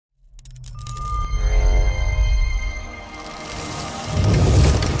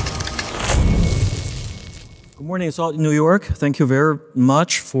morning. It's all in New York. Thank you very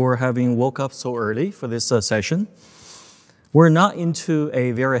much for having woke up so early for this session. We're not into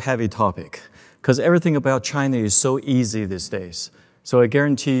a very heavy topic because everything about China is so easy these days. So I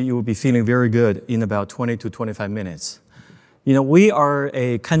guarantee you will be feeling very good in about 20 to 25 minutes. You know, we are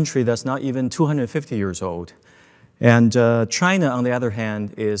a country that's not even 250 years old. And China, on the other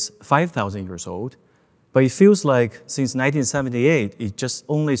hand, is 5,000 years old. But it feels like since 1978, it just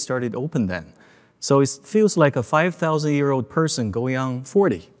only started open then. So it feels like a 5,000-year-old person going on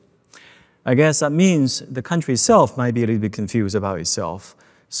 40. I guess that means the country itself might be a little bit confused about itself.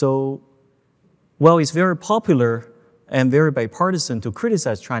 So, while it's very popular and very bipartisan to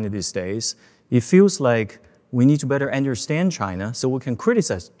criticize China these days, it feels like we need to better understand China so we can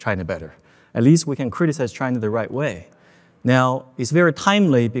criticize China better. At least we can criticize China the right way. Now, it's very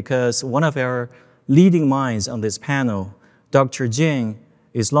timely because one of our leading minds on this panel, Dr. Jin,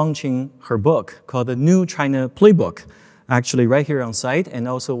 is launching her book called The New China Playbook, actually right here on site and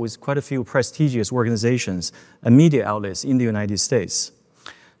also with quite a few prestigious organizations and media outlets in the United States.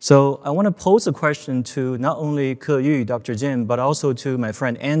 So I want to pose a question to not only Keyu, Dr. Jin, but also to my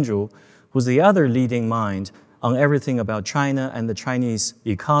friend Andrew, who's the other leading mind on everything about China and the Chinese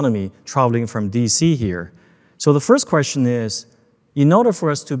economy traveling from DC here. So the first question is, in order for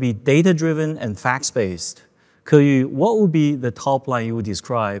us to be data-driven and facts-based, Keyu, what would be the top line you would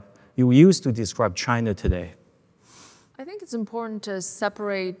use to describe China today? I think it's important to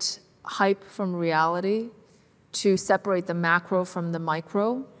separate hype from reality, to separate the macro from the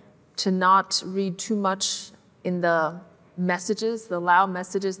micro, to not read too much in the messages, the loud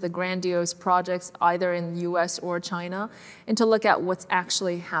messages, the grandiose projects, either in the US or China, and to look at what's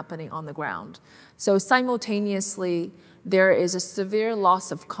actually happening on the ground. So simultaneously, there is a severe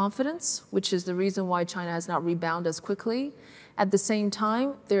loss of confidence, which is the reason why China has not rebounded as quickly. At the same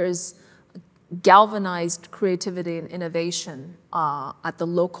time, there is galvanized creativity and innovation at the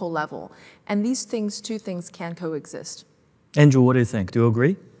local level. And these two things can coexist. Andrew, what do you think? Do you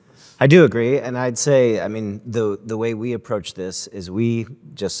agree? I do agree, and I'd say, I mean, the way we approach this is we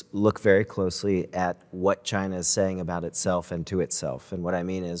just look very closely at what China is saying about itself and to itself. And what I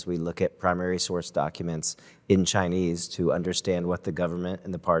mean is we look at primary source documents in Chinese to understand what the government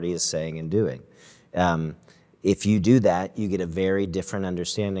and the party is saying and doing. If you do that, you get a very different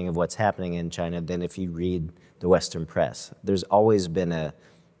understanding of what's happening in China than if you read the Western press. There's always been a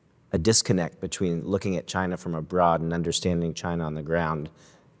disconnect between looking at China from abroad and understanding China on the ground.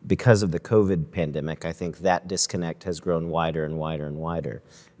 Because of the COVID pandemic, I think that disconnect has grown wider and wider and wider.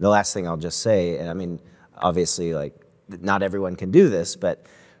 The last thing I'll just say, and I mean, obviously, like, not everyone can do this, but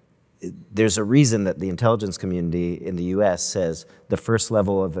there's a reason that the intelligence community in the US says the first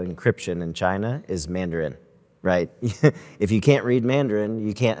level of encryption in China is Mandarin, right? If you can't read Mandarin,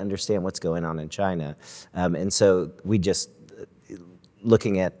 you can't understand what's going on in China. And so we just,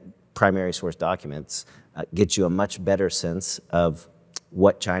 looking at primary source documents, gets you a much better sense of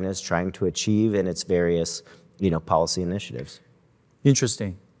what China is trying to achieve in its various, policy initiatives.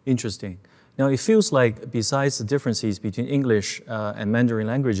 Interesting, interesting. Now, it feels like besides the differences between English and Mandarin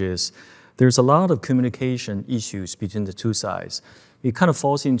languages, there's a lot of communication issues between the two sides. It kind of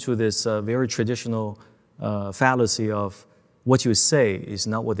falls into this very traditional fallacy of what you say is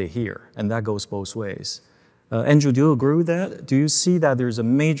not what they hear, and that goes both ways. Andrew, do you agree with that? Do you see that there's a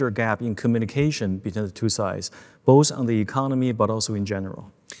major gap in communication between the two sides, both on the economy but also in general?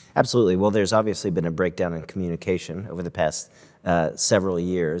 Absolutely. Well, there's obviously been a breakdown in communication over the past several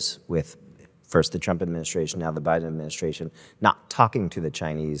years with first the Trump administration, now the Biden administration, not talking to the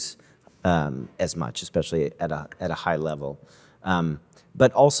Chinese as much, especially at a high level.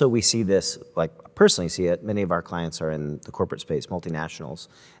 But also we see this, like personally see it, many of our clients are in the corporate space, multinationals,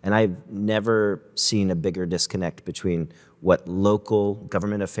 and I've never seen a bigger disconnect between what local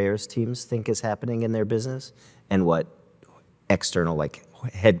government affairs teams think is happening in their business and what external, like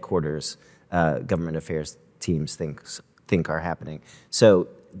headquarters government affairs teams think are happening. So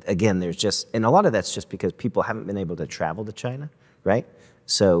again, there's just, and a lot of that's just because people haven't been able to travel to China, right?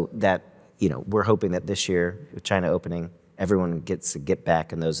 So that, we're hoping that this year, with China opening, everyone gets to get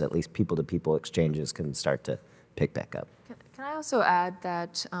back, and those at least people-to-people exchanges can start to pick back up. Can I also add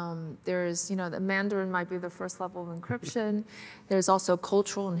that there's, the Mandarin might be the first level of encryption. There's also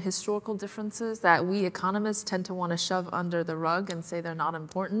cultural and historical differences that we economists tend to want to shove under the rug and say they're not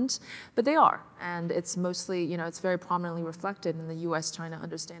important, but they are. And it's mostly, it's very prominently reflected in the US-China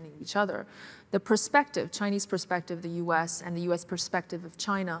understanding each other. the perspective, Chinese perspective, the US, and the US perspective of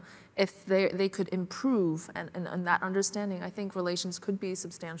China, if they could improve and that understanding, I think relations could be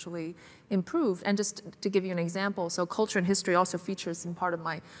substantially improved. And just to give you an example, so culture and history also features in part of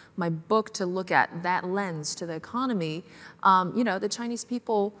my book to look at that lens to the economy. The Chinese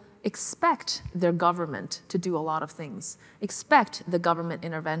people expect their government to do a lot of things, expect the government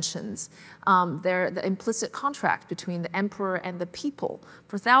interventions. The implicit contract between the emperor and the people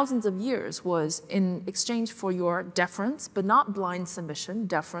for thousands of years was in exchange for your deference, but not blind submission,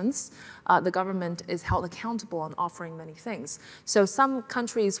 deference. The government is held accountable on offering many things. So some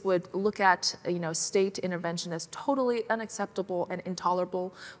countries would look at state intervention as totally unacceptable and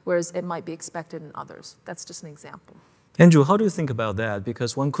intolerable, whereas it might be expected in others. That's just an example. Andrew, how do you think about that?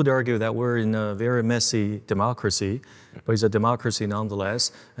 Because one could argue that we're in a very messy democracy, but it's a democracy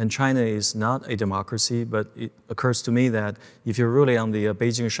nonetheless. And China is not a democracy, but it occurs to me that if you're really on the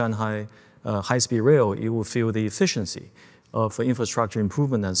Beijing-Shanghai high-speed rail, you will feel the efficiency of infrastructure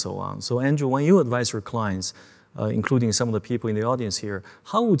improvement and so on. So Andrew, when you advise your clients, including some of the people in the audience here,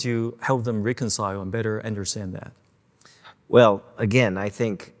 how would you help them reconcile and better understand that? Well, again, I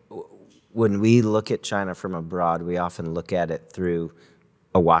think when we look at China from abroad, we often look at it through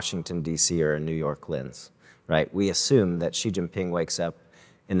a Washington, D.C. or a New York lens, right? We assume that Xi Jinping wakes up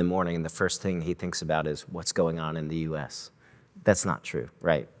in the morning and the first thing he thinks about is what's going on in the U.S. That's not true,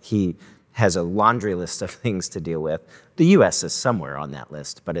 right? He has a laundry list of things to deal with. The U.S. is somewhere on that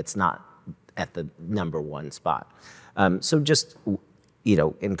list, but it's not at the #1 spot. So just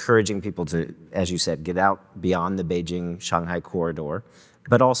encouraging people to, as you said, get out beyond the Beijing-Shanghai corridor,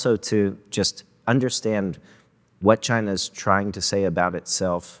 but also to just understand what China's trying to say about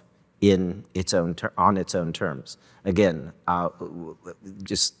itself on its own terms. Again, a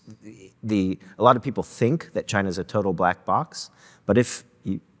lot of people think that China's a total black box, but if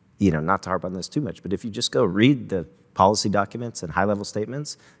not to harp on this too much, but if you just go read the policy documents and high-level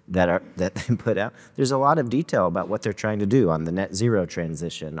statements that they put out, there's a lot of detail about what they're trying to do on the net zero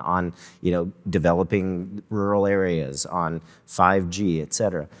transition, on developing rural areas, on 5G, et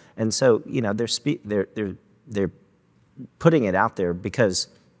cetera. And so they're putting it out there because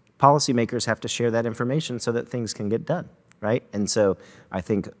policymakers have to share that information so that things can get done, right? And so I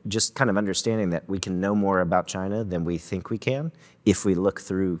think just kind of understanding that we can know more about China than we think we can if we look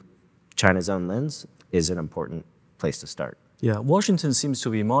through China's own lens is an important place to start. Yeah, Washington seems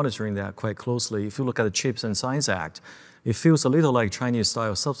to be monitoring that quite closely. If you look at the CHIPS and Science Act, it feels a little like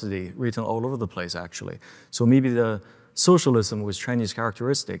Chinese-style subsidy written all over the place, actually. So maybe the socialism with Chinese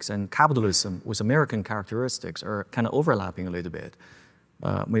characteristics and capitalism with American characteristics are kind of overlapping a little bit.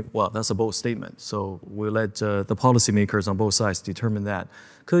 Well, that's a bold statement. So we'll let the policymakers on both sides determine that.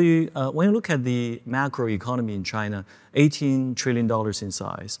 When you look at the macro economy in China, $18 trillion in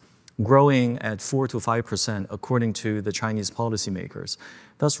size, growing at 4 to 5% according to the Chinese policymakers.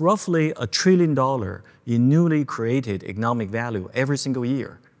 That's roughly $1 trillion in newly created economic value every single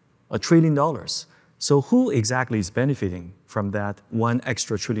year. $1 trillion. So who exactly is benefiting from that $1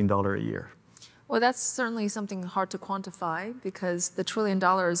 extra trillion a year? Well, that's certainly something hard to quantify because the $1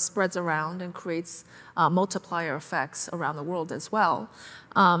 trillion spreads around and creates multiplier effects around the world as well.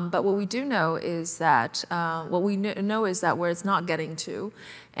 But what we do know is that where it's not getting to,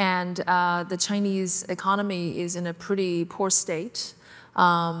 and the Chinese economy is in a pretty poor state. There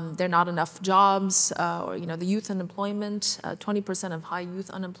are not enough jobs, the youth unemployment, 20% of high youth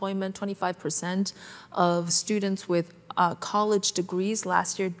unemployment, 25% of students with college degrees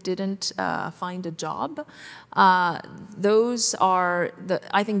last year didn't find a job. Those are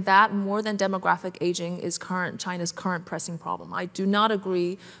I think that more than demographic aging is China's current pressing problem. I do not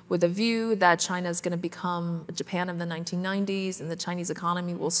agree with the view that China is going to become Japan of the 1990s and the Chinese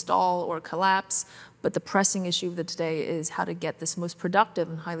economy will stall or collapse. But the pressing issue of the today is how to get this most productive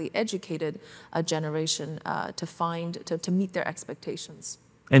and highly educated generation to meet their expectations.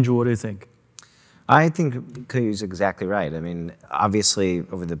 Andrew, what do you think? I think Keyu's exactly right. I mean, obviously,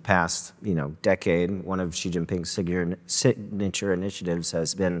 over the past decade, one of Xi Jinping's signature initiatives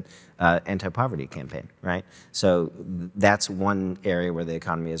has been anti-poverty campaign, right? So that's one area where the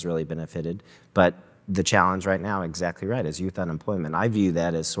economy has really benefited. But the challenge right now, exactly right, is youth unemployment. I view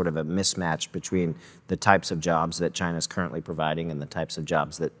that as sort of a mismatch between the types of jobs that China is currently providing and the types of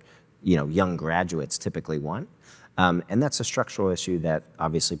jobs that young graduates typically want. And that's a structural issue that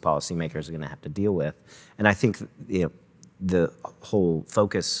obviously policymakers are going to have to deal with. And I think the whole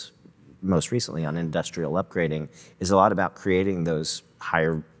focus most recently on industrial upgrading is a lot about creating those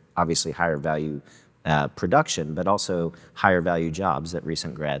higher value production, but also higher value jobs that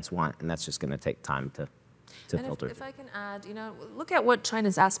recent grads want. And that's just going to take time to to and filter. If I can add, look at what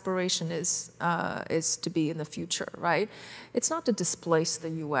China's aspiration is to be in the future, right? It's not to displace the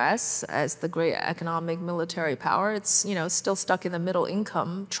U.S. as the great economic military power. It's still stuck in the middle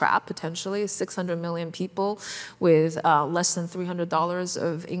income trap potentially. 600 million people with less than $300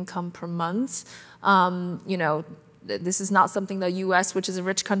 of income per month. This is not something the U.S., which is a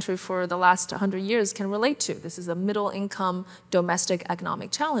rich country for the last 100 years, can relate to. This is a middle-income domestic economic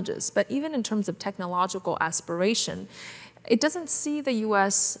challenges. But even in terms of technological aspiration, it doesn't see the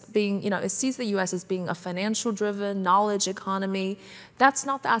U.S. being, it sees the U.S. as being a financial-driven, knowledge economy. That's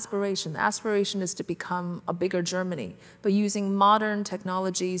not the aspiration. The aspiration is to become a bigger Germany, but using modern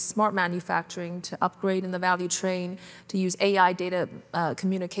technologies, smart manufacturing to upgrade in the value chain, to use AI data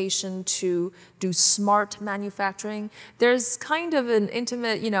communication to do smart manufacturing. There's kind of an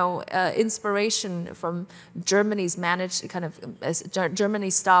intimate, inspiration from Germany's managed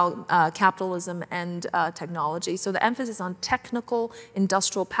Germany-style capitalism and technology. So the emphasis on technical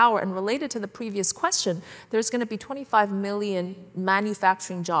industrial power, and related to the previous question, there's going to be 25 million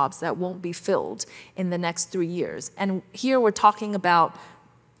manufacturing jobs that won't be filled in the next 3 years. And here we're talking about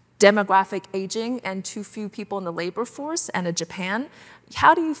demographic aging and too few people in the labor force and a Japan.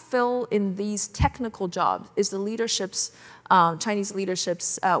 How do you fill in these technical jobs? Is the leadership's Chinese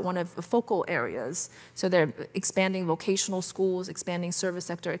leadership's one of the focal areas. So they're expanding vocational schools, expanding service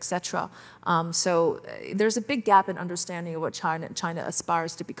sector, et cetera. So there's a big gap in understanding of what China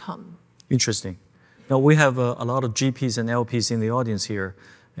aspires to become. Interesting. Now, we have a lot of GPs and LPs in the audience here,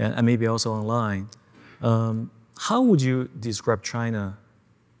 and maybe also online. How would you describe China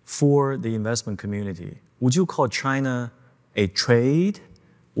for the investment community? Would you call China a trade,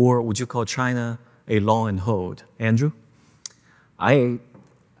 or would you call China a long and hold? Andrew? I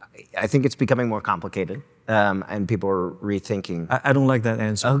think it's becoming more complicated, and people are rethinking. I don't like that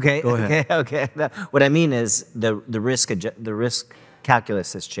answer. Okay, Go ahead. okay. What I mean is the risk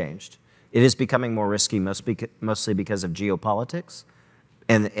calculus has changed. It is becoming more risky, mostly because of geopolitics,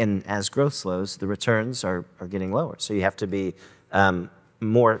 and as growth slows, the returns are getting lower. So you have to be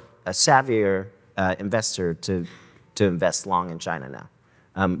more a savvier investor to invest long in China now.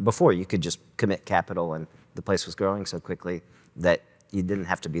 Before, you could just commit capital, and the place was growing so quickly that you didn't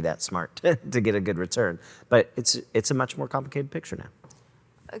have to be that smart to get a good return. But it's a much more complicated picture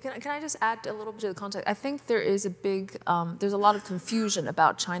now. Can I just add a little bit to the context? I think there is there's a lot of confusion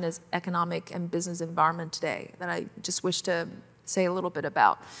about China's economic and business environment today that I just wish to say a little bit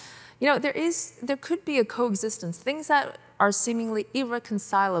about. There could be a coexistence. Things that are seemingly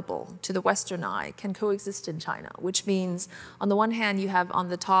irreconcilable to the Western eye can coexist in China, which means on the one hand, you have on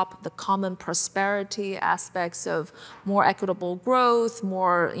the top the common prosperity aspects of more equitable growth,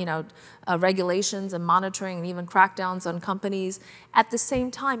 more regulations and monitoring and even crackdowns on companies. At the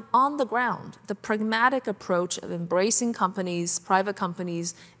same time, on the ground, the pragmatic approach of embracing companies, private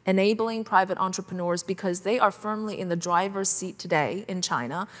companies, enabling private entrepreneurs because they are firmly in the driver's seat today in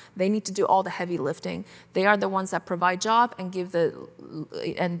China. They need to do all the heavy lifting. They are the ones that provide jobs and give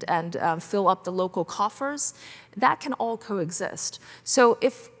fill up the local coffers. That can all coexist. So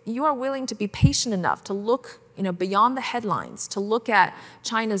if you are willing to be patient enough to look beyond the headlines, to look at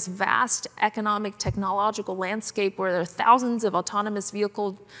China's vast economic technological landscape where there are thousands of autonomous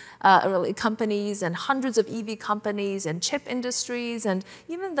vehicle companies and hundreds of EV companies and chip industries and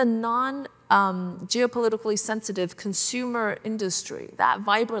even the geopolitically sensitive consumer industry, that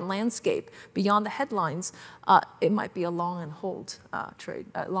vibrant landscape beyond the headlines, it might be a long and hold trade,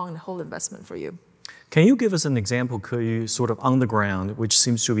 long and hold investment for you. Can you give us an example, Keyu, sort of on the ground, which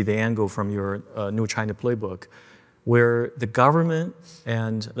seems to be the angle from your new China Playbook, where the government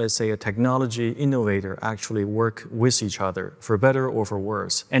and, let's say, a technology innovator actually work with each other for better or for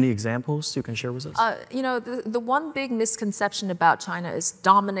worse? Any examples you can share with us? The one big misconception about China is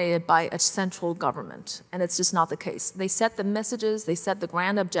dominated by a central government, and it's just not the case. They set the messages, they set the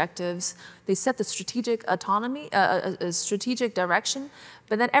grand objectives, they set the strategic autonomy, strategic direction,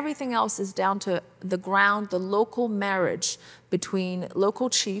 but then everything else is down to the ground, the local marriage between local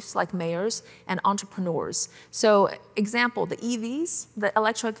chiefs like mayors and entrepreneurs. So example, the EVs, the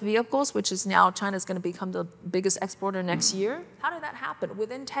electric vehicles, which is now China's going to become the biggest exporter next year. How did that happen?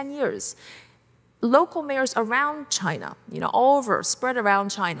 Within 10 years. Local mayors around China, all over, spread around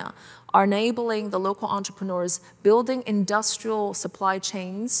China, are enabling the local entrepreneurs, building industrial supply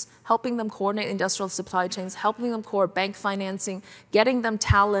chains, helping them coordinate industrial supply chains, helping them core bank financing, getting them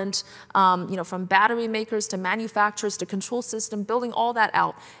talent, from battery makers to manufacturers to control system, building all that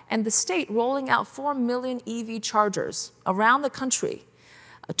out. And the state rolling out 4 million EV chargers around the country,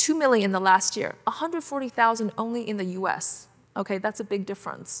 2 million in the last year, 140,000 only in the US. Okay, that's a big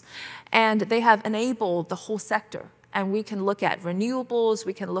difference. And they have enabled the whole sector. And we can look at renewables,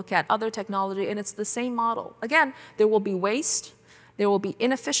 we can look at other technology, and it's the same model. Again, there will be waste, there will be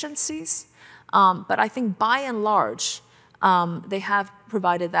inefficiencies, but I think by and large, they have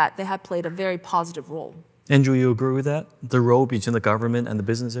provided that. They have played a very positive role. Andrew, you agree with that? The role between the government and the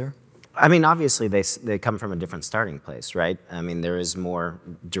business there? I mean, obviously, they come from a different starting place, right? I mean, there is more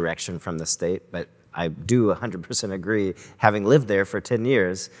direction from the state, but I do 100% agree, having lived there for 10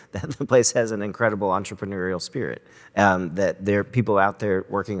 years, that the place has an incredible entrepreneurial spirit. That there are people out there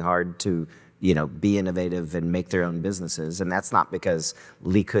working hard to, be innovative and make their own businesses. And that's not because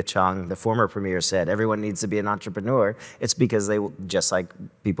Li Keqiang, the former premier, said everyone needs to be an entrepreneur. It's because they, just like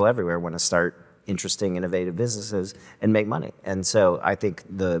people everywhere, want to start interesting, innovative businesses and make money. And so I think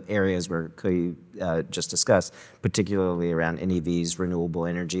the areas where Keyu just discussed, particularly around NEVs, renewable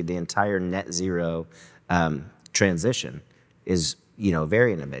energy, the entire net zero transition is, a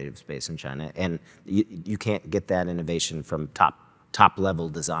very innovative space in China. And you can't get that innovation from top level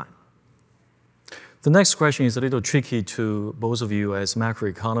design. The next question is a little tricky to both of you as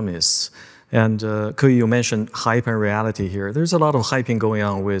macroeconomists. And Keyu, you mentioned hype and reality here. There's a lot of hyping going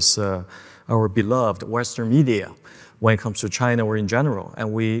on with our beloved Western media when it comes to China or in general.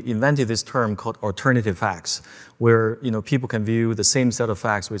 And we invented this term called alternative facts, where people can view the same set of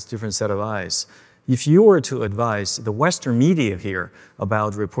facts with different set of eyes. If you were to advise the Western media here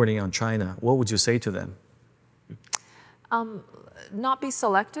about reporting on China, what would you say to them? Not be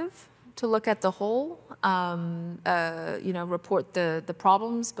selective, to look at the whole, report the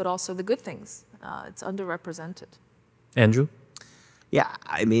problems, but also the good things. It's underrepresented. Andrew? Yeah,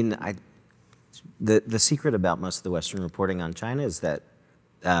 I mean, the secret about most of the Western reporting on China is that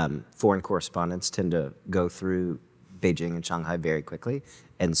foreign correspondents tend to go through Beijing and Shanghai very quickly.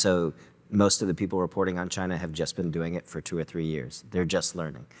 And so most of the people reporting on China have just been doing it for 2 or 3 years. They're just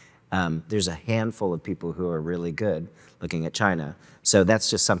learning. There's a handful of people who are really good looking at China. So that's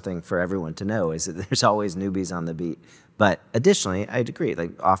just something for everyone to know, is that there's always newbies on the beat. But additionally, I'd agree,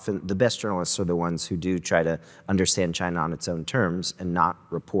 like often the best journalists are the ones who do try to understand China on its own terms and not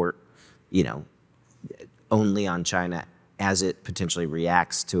report, only on China as it potentially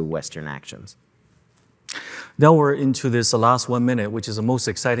reacts to Western actions. Now we're into this last 1 minute, which is the most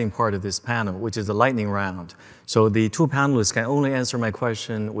exciting part of this panel, which is the lightning round. So the two panelists can only answer my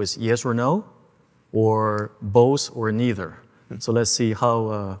question with yes or no, or both or neither. So let's see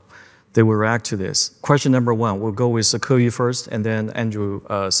how they will react to this. Question number 1, we'll go with Keyu first, and then Andrew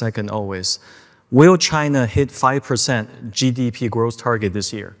second always. Will China hit 5% GDP growth target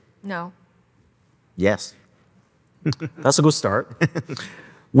this year? No. Yes. That's a good start.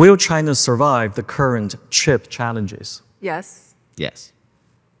 Will China survive the current chip challenges? Yes. Yes.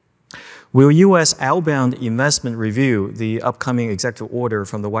 Will U.S. outbound investment review, the upcoming executive order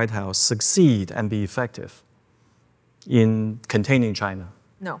from the White House, succeed and be effective in containing China?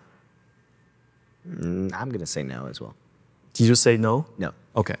 No. I'm going to say no as well. Did you say no? No.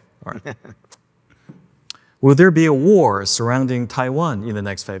 Okay, all right. Will there be a war surrounding Taiwan in the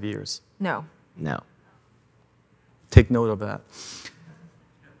next 5 years? No. No. Take note of that.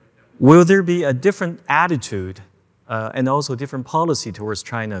 Will there be a different attitude and also different policy towards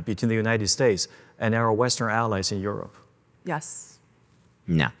China between the United States and our Western allies in Europe? Yes.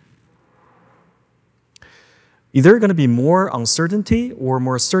 No. Is there going to be more uncertainty or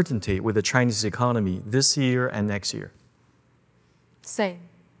more certainty with the Chinese economy this year and next year? Same.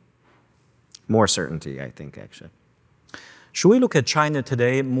 More certainty, I think, actually. Should we look at China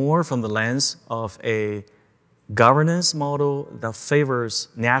today more from the lens of a governance model that favors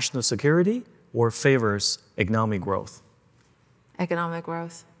national security or favors economic growth? Economic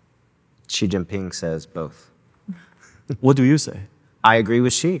growth. Xi Jinping says both. What do you say? I agree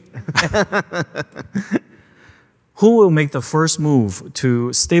with Xi. Who will make the first move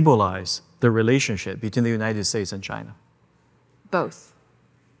to stabilize the relationship between the United States and China? Both.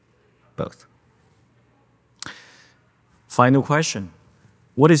 Both. Final question.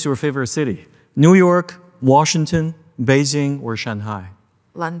 What is your favorite city? New York, Washington, Beijing, or Shanghai?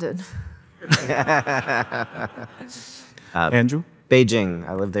 London. Andrew? Beijing.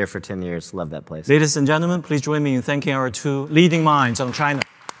 I lived there for 10 years. Love that place. Ladies and gentlemen, please join me in thanking our two leading minds on China.